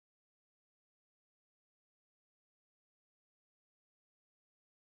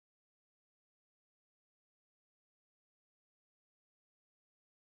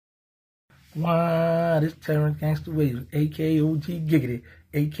Wow, this Terrance Gangsta Williams, a.k.a. OG Giggity,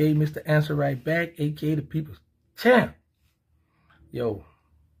 a.k.a. Mr. Answer Right Back, a.k.a. the People's Champ. Yo,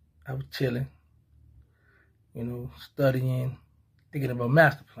 I was chilling, studying, thinking about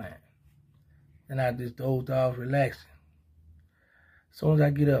master plan. And I just dozed off, relaxing. As soon as I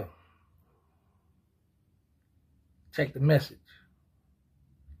get up, check the message.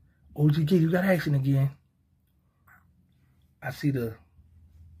 OG Giggity, you got action again. I see the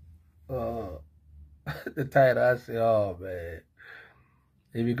title. I say, oh man,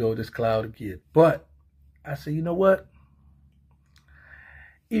 here we go, this cloud again. But I say, you know what?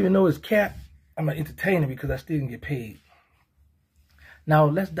 Even though it's Cap, I'm gonna entertain him because I still can get paid. Now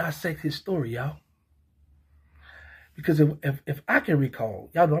let's dissect his story, y'all. Because if I can recall,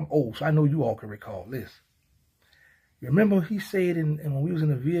 y'all know I'm old, so I know you all can recall this. Remember he said, and when we was in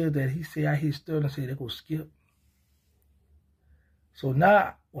the Ville, that he said I hear Sterling say they go Skip. So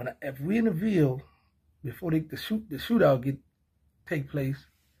now, if we in the Ville, before the shootout take place,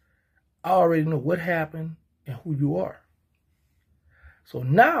 I already know what happened and who you are. So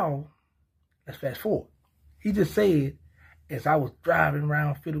now, let's fast forward. He just said, as I was driving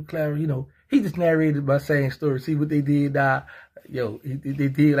around Fiddle Clara, he just narrated my same story. See what they did now? Yo, they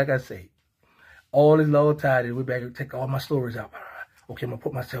did, like I say, all this long time, they went back and take all my stories out. Okay, I'm going to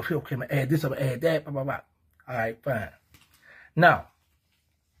put myself here. Okay, I'm going to add this, I'm going to add that, blah, blah, blah. All right, fine. Now,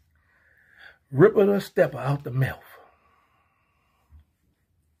 Rippa the steppa out the Melph.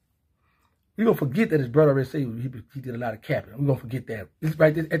 We're going to forget that his brother already said he did a lot of capping. We're going to forget that. It's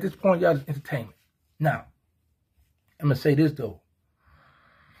right there, at this point, y'all, it's entertainment. Now, I'm going to say this, though.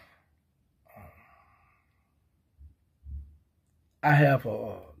 I have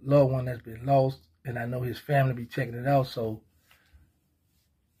a loved one that's been lost, and I know his family be checking it out, so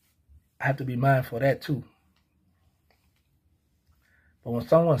I have to be mindful of that, too. But when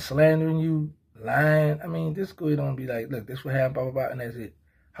someone's slandering you, lying, I mean, this go don't be like, look, this what happened, blah, blah, blah, and that's it.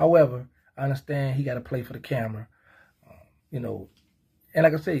 However, I understand he got to play for the camera, and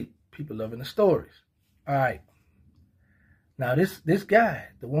like I say, people loving the stories. All right. Now, this guy,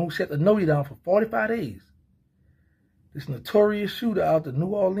 the one who shut the Noe down for 45 days, this notorious shooter out of New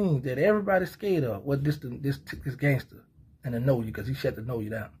Orleans that everybody's scared of, this gangster and the Noe, because he shut the Noe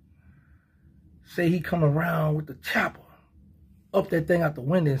down, say he come around with the chopper, up that thing out the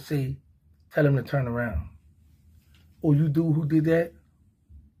window and say, tell him to turn around. Oh, you dude who did that?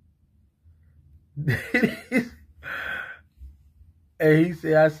 And he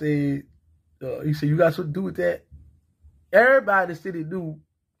said, he said, you got something to do with that? Everybody in the city knew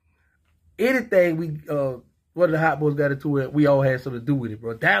anything one of the hot boys got into it, we all had something to do with it,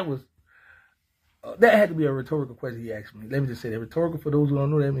 bro. That had to be a rhetorical question he asked me. Let me just say that. Rhetorical, for those who don't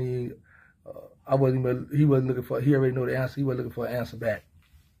know, that means he wasn't looking for, he already know the answer. He wasn't looking for an answer back.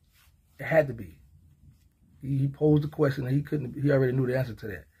 It had to be. He posed the question and he already knew the answer to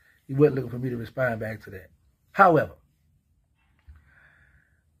that. He wasn't looking for me to respond back to that. However,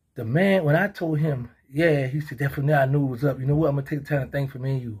 the man, when I told him, yeah, he said, definitely I knew it was up. You know what? I'm going to take the time to think for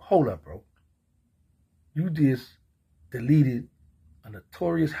me and you. Hold up, bro. You just deleted a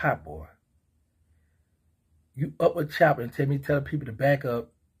notorious hot boy. You up a chopper and tell people to back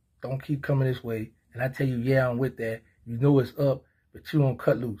up. Don't keep coming this way. And I tell you, yeah, I'm with that. You know it's up, but you don't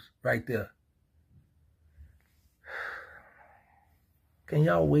cut loose right there. Can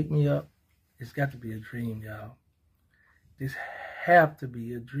y'all wake me up? It's got to be a dream, y'all. This have to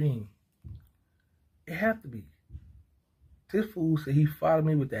be a dream. It have to be. This fool said he followed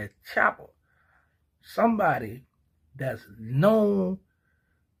me with that chopper. Somebody that's known,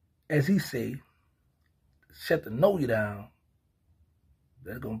 as he say, shut the Noe down,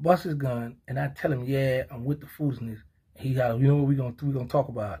 that's gonna bust his gun, and I tell him, yeah, I'm with the foolishness. He got, you know what we're gonna talk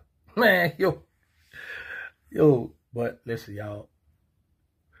about. Man, yo, but listen, y'all,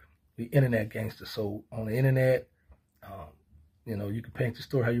 we internet gangsters. So on the internet, you can paint your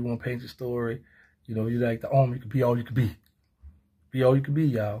story how you want to paint your story. You like the owner, you can be all you can be. Be all you can be,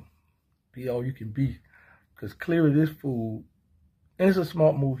 y'all. Be all you can be. Because clearly this fool, and it's a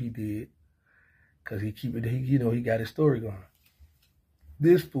smart move he did, because he got his story going.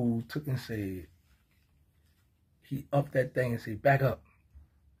 This fool took and said, he upped that thing and said, back up.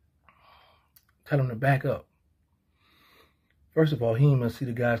 Tell him to back up. First of all, he didn't even see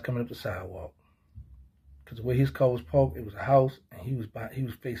the guys coming up the sidewalk. Because the way his car was parked, it was a house, and he was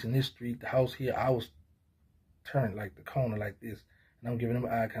facing this street, the house here. I was turned like the corner like this. And I'm giving him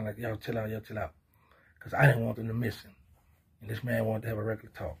an eye kind of like, y'all chill out, Because I didn't want them to miss him. And this man wanted to have a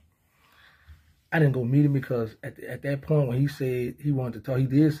regular talk. I didn't go meet him because at that point when he said he wanted to talk, he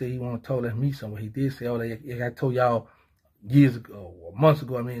did say he wanted to talk, let's meet somewhere. He did say, oh, like I told y'all, years ago or months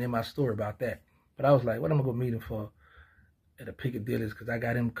ago. I mean, in my story about that. But I was like, what am I gonna meet him for at a Piccadilly's? Because I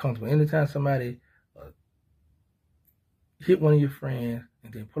got him comfortable. Anytime somebody hit one of your friends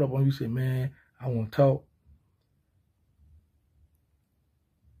and then put up on you, say, man, I want to talk.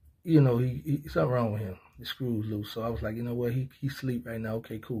 You know, he something wrong with him. The screw's loose. So I was like, you know what? He sleep right now.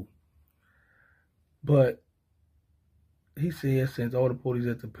 Okay, cool. But he said since all the police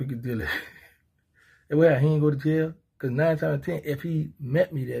at the Piccadilly, well, he ain't go to jail. Because 9 times out of 10, if he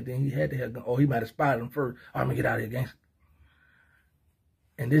met me there, then he had to have gone, or he might have spotted him first. I'm going to get out of here, gangster.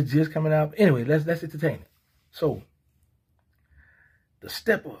 And this just coming out. Anyway, let's entertain it. So, the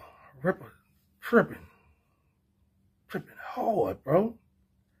steppa, Rippa, tripping hard, bro.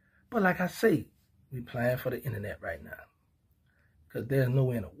 But like I say, we playing for the internet right now. Because there's no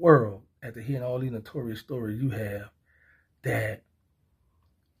way in the world, after hearing all these notorious stories you have, that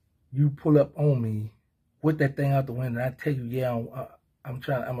you pull up on me with that thing out the window and I tell you, yeah, I'm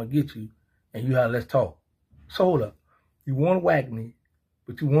going to get you, and you let's talk. So hold up. You want to whack me,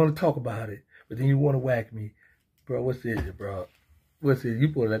 but you want to talk about it, but then you want to whack me. Bro, what's this, bro? What's this? You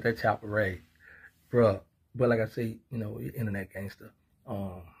pull let that chopper rag, bro. But like I say, you know, internet gangster.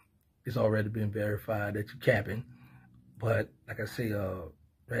 It's already been verified that you capping. But like I say,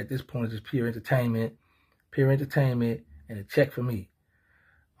 right at this point, it's just pure entertainment, and a check for me.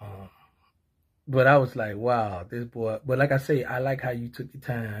 But I was like, wow, this boy. But like I say, I like how you took your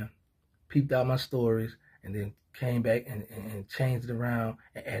time, peeped out my stories, and then came back and changed it around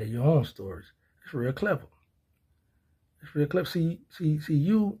and added your own stories. It's real clever. It's real clever. See,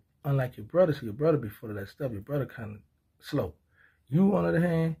 you, unlike your brother, your brother before that stuff, your brother kind of slow. You, on the other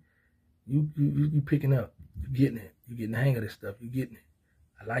hand, you picking up. You getting it. You getting the hang of this stuff. You getting it.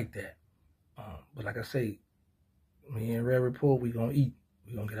 I like that. But like I say, me and RareReport, we gonna eat.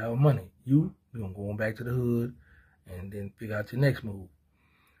 We gonna get our money. You, we gonna go on back to the hood and then figure out your next move.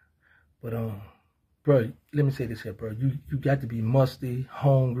 But bro, let me say this here, bro. You got to be musty,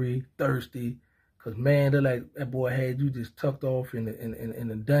 hungry, thirsty, cause man, they're like that boy had you just tucked off in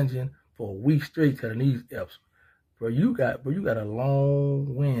the dungeon for a week straight telling these F's. Bro, you got a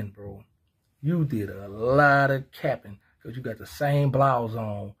long wind, bro. You did a lot of capping because you got the same blouse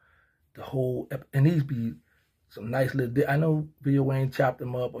on the whole, and these be some nice little, I know Bill Wayne chopped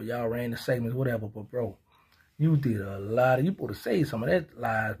them up or y'all ran the segments, whatever, but bro, you did a lot of, you supposed to say some of that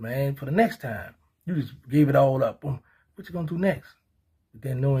lies, man, for the next time. You just gave it all up. Boom. What you gonna do next? But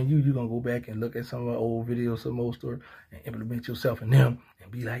then knowing you're gonna go back and look at some of the old videos, some old story, and implement yourself in them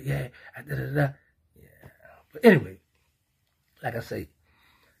and be like, yeah, Yeah. But anyway, like I say,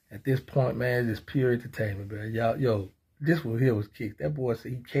 at this point, man, it's pure entertainment, man. Y'all, yo, this one here was kicked. That boy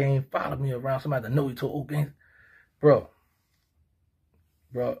said he came, followed me around. Somebody that know he told, oh, gang, bro,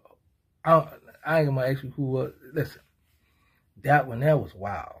 I ain't gonna ask you who was. Listen, that was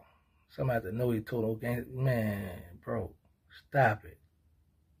wild. Somebody that know he told, oh, gang, man, bro, stop it.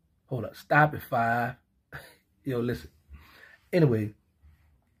 Hold up, stop it, 5. Yo, listen. Anyway,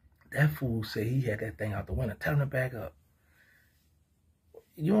 that fool said he had that thing out the window. Tell him to back up.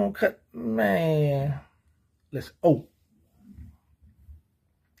 You don't cut, man. Listen,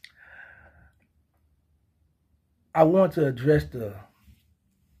 I want to address the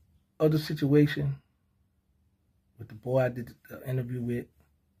other situation with the boy I did the interview with.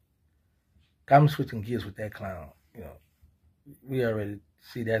 I'm switching gears with that clown. You know, we already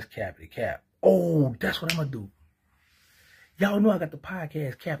see that's Cap. Oh, that's what I'm going to do. Y'all know I got the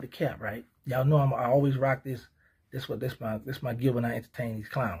podcast Cap, right? Y'all know I always rock this. This my gear when I entertain these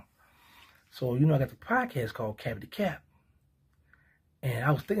clowns. So, you know, I got the podcast called Cap. And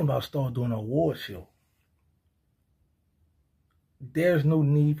I was thinking about starting doing an award show. There's no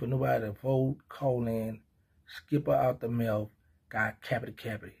need for nobody to vote, call in, skipper out the Melph, got Cap of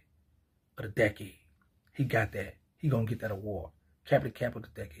the decade. He got that. He gonna get that award. Cap of the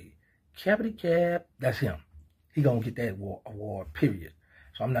decade. Cap, that's him. He gonna get that award, period.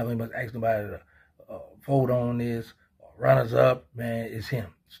 So I'm not gonna ask nobody to vote on this, or runners up, man, it's him.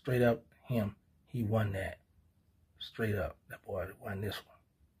 Straight up, him. He won that. Straight up, that boy won this one.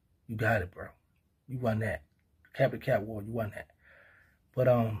 You got it, bro. You won that. Cap award, you won that. But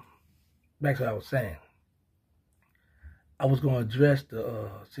back to what I was saying. I was gonna address the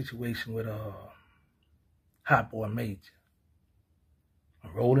situation with Hot Boy Major.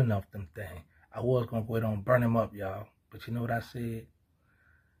 I'm rolling up them thing. I was gonna go ahead and burn him up, y'all. But you know what I said?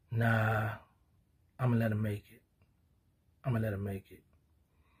 Nah, I'm gonna let him make it.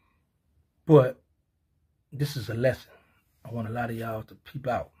 But this is a lesson. I want a lot of y'all to peep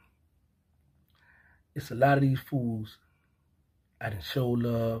out. It's a lot of these fools I done showed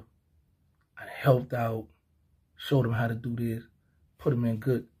love, I helped out, show them how to do this, put them in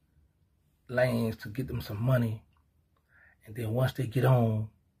good lanes to get them some money. And then once they get on,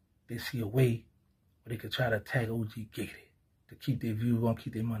 they see a way where they could try to attack OG Giggity to keep their views going,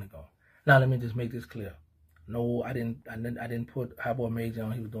 keep their money going. Now let me just make this clear. No, I didn't put Hot Boy Major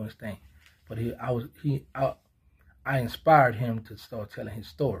on. He was doing his thing, but I inspired him to start telling his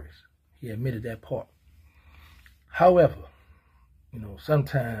stories. He admitted that part. However, you know,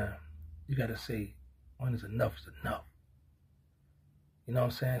 sometimes you gotta say when is enough is enough. You know what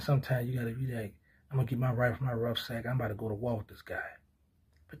I'm saying? Sometimes you gotta be like, I'm gonna get my rifle from my rucksack. I'm about to go to war with this guy.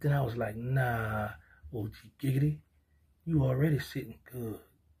 But then I was like, nah, OG Giggity, you already sitting good.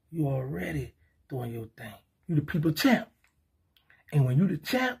 You already doing your thing. You the people champ. And when you the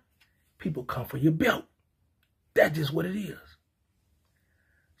champ, people come for your belt. That's just what it is.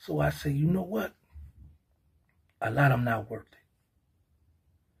 So I say, you know what? A lot of them not worth it.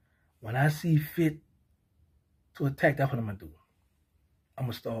 When I see fit to attack, that's what I'm gonna do. I'm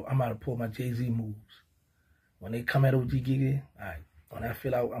gonna pull my Jay-Z moves. When they come at OG Giggity, all right. When I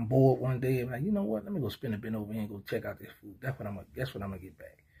feel like I'm bored one day, I'm like, you know what? Let me go spin a bin over here and go check out this food. That's what I'm gonna get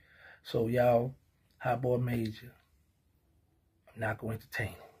back. So y'all, Hot Boy Major, I'm not going to entertain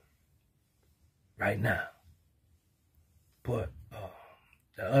him right now. But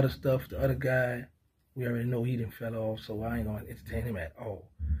the other stuff, the other guy, we already know he done fell off, so I ain't gonna entertain him at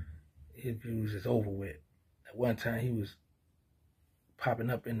all. His views is over with. At one time he was popping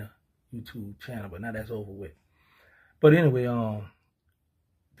up in the YouTube channel, but now that's over with. But anyway,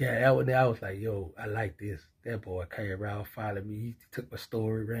 yeah, I was like, yo, I like this. That boy came around, followed me. He took my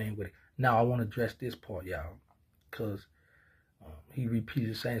story, ran with it. Now I want to address this part, y'all, because he repeated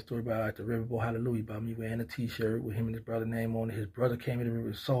the same story about the RareReport Hallelujah, about me wearing a T-shirt with him and his brother's name on it. His brother came in the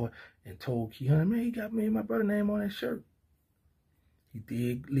river, saw it, and told Key Hunter, man, he got me and my brother's name on that shirt. He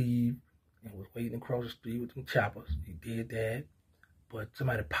did leave and was waiting across the street with them choppers. He did that, but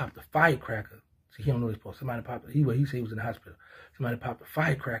somebody popped a firecracker. See, he don't know this part. Somebody popped it. He said he was in the hospital. Somebody popped a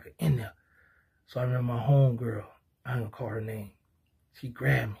firecracker in there. So I remember my homegirl, I ain't gonna call her name. She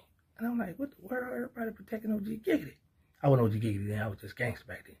grabbed me. And I'm like, what the world? Everybody protecting OG Giggity. I wasn't OG Giggity then. I was just gangster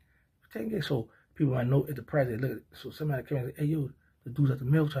back then. Protecting Giggity. So people might know at the project, look at it. So somebody came and said, hey, yo, the dudes at the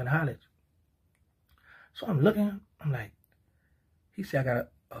Melph trying to holler at you. So I'm looking, I'm like, he said, I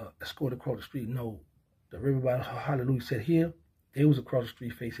got escorted across the street. No, the RareReport Hallelujah said here. They was across the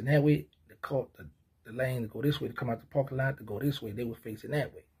street facing that way. They caught the lane to go this way, to come out the parking lot, to go this way. They were facing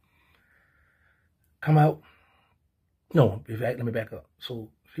that way. Come out. No, in fact, let me back up. So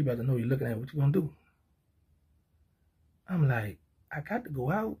people have to know you're looking at what you gonna do. I'm like, I got to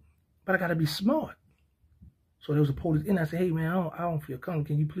go out, but I gotta be smart. So there was a police in. I said, hey man, I don't feel comfortable.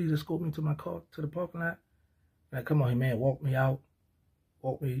 Can you please escort me to my car, to the parking lot? Like, come on, hey man, walk me out the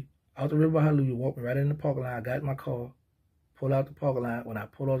RareReport Hallelujah, walk me right in the parking lot. I got in my car, pull out the parking lot. When I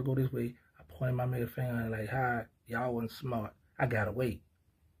pull out to go this way, I pointed my middle finger and like, hi, y'all wasn't smart. I gotta wait.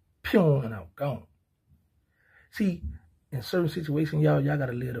 Pew, and I'm gone. See, in certain situations, y'all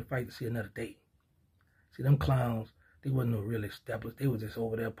gotta live the fight to see another day. See, them clowns, they wasn't no real steppers. They was just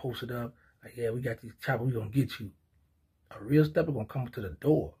over there posted up, like, yeah, we got these choppers, we gonna get you. A real stepper gonna come to the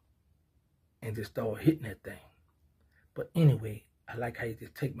door and just start hitting that thing. But anyway, I like how you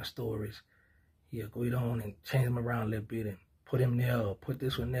just take my stories, he'll go on and change them around a little bit and put him there, or put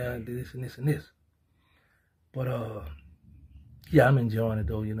this one there, and this and this and this. But yeah, I'm enjoying it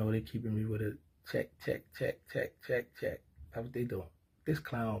though. You know, they keeping me with it. Check. That's what they doing. This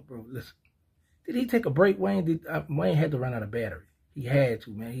clown, bro. Listen, did he take a break, Wayne? Wayne had to run out of battery. He had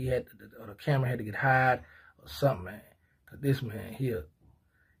to, man. He had the camera had to get hide or something, man. Cause this man here,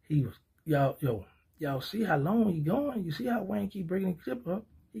 he was y'all see how long he going? You see how Wayne keep breaking the clip up?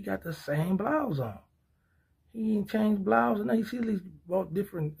 He got the same blouse on. He ain't changed blouse, and he see at least bought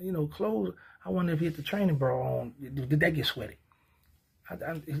different, clothes. I wonder if he had the training bra on. Did that get sweaty?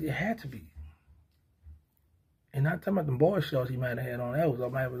 It had to be. And not talking about the boy shorts he might have had on. That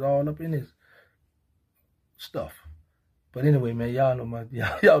was all up in his stuff. But anyway, man, y'all know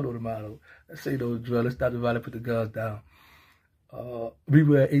y'all know the motto. Let's say those drills. Let's stop the violence, put the guns down. We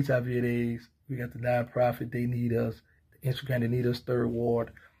were at HIV and AIDS. We got the nonprofit. They need us. The Instagram, they need us. Third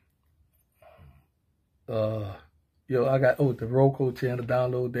Ward. I got the Roku channel.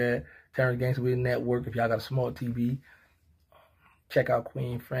 Download that. Terrance Gangsta Williams Network. If y'all got a smart TV, check out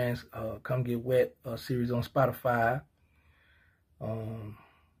Queen France. Come Get Wet series on Spotify.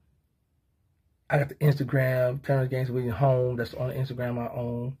 I got the Instagram, Terrance Gangsta Williams Home. That's on the Instagram I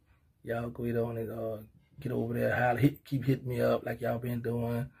own. Y'all go on and get over there. Keep hitting me up like y'all been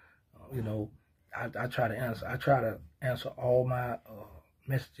doing. I try to answer. I try to answer all my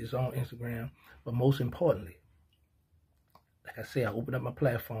messages on Instagram. But most importantly, like I say, I open up my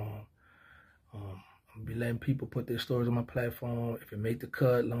platform. I'm be letting people put their stories on my platform. If it make the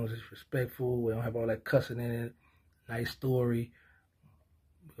cut, as long as it's respectful, we don't have all that cussing in it. Nice story.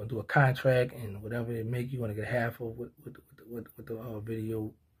 We're gonna do a contract, and whatever it make, you're gonna get half of what the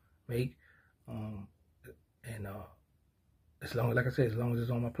video make. And as long as, like I said, as long as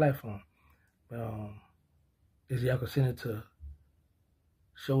it's on my platform. But y'all can send it to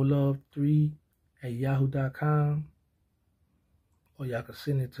showlove3@yahoo.com, or y'all can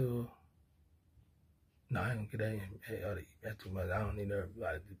send it to. No, I ain't gonna get that in. Hey, that's too much. I don't need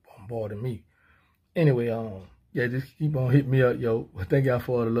everybody bombarding me. Anyway, yeah, just keep on hitting me up, yo. Thank y'all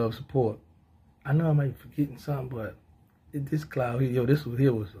for all the love, support. I know I might be forgetting something, but this cloud here, yo, this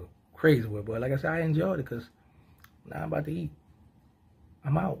here was a crazy one, but like I said, I enjoyed it because now I'm about to eat.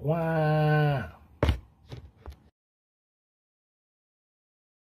 I'm out. Wow.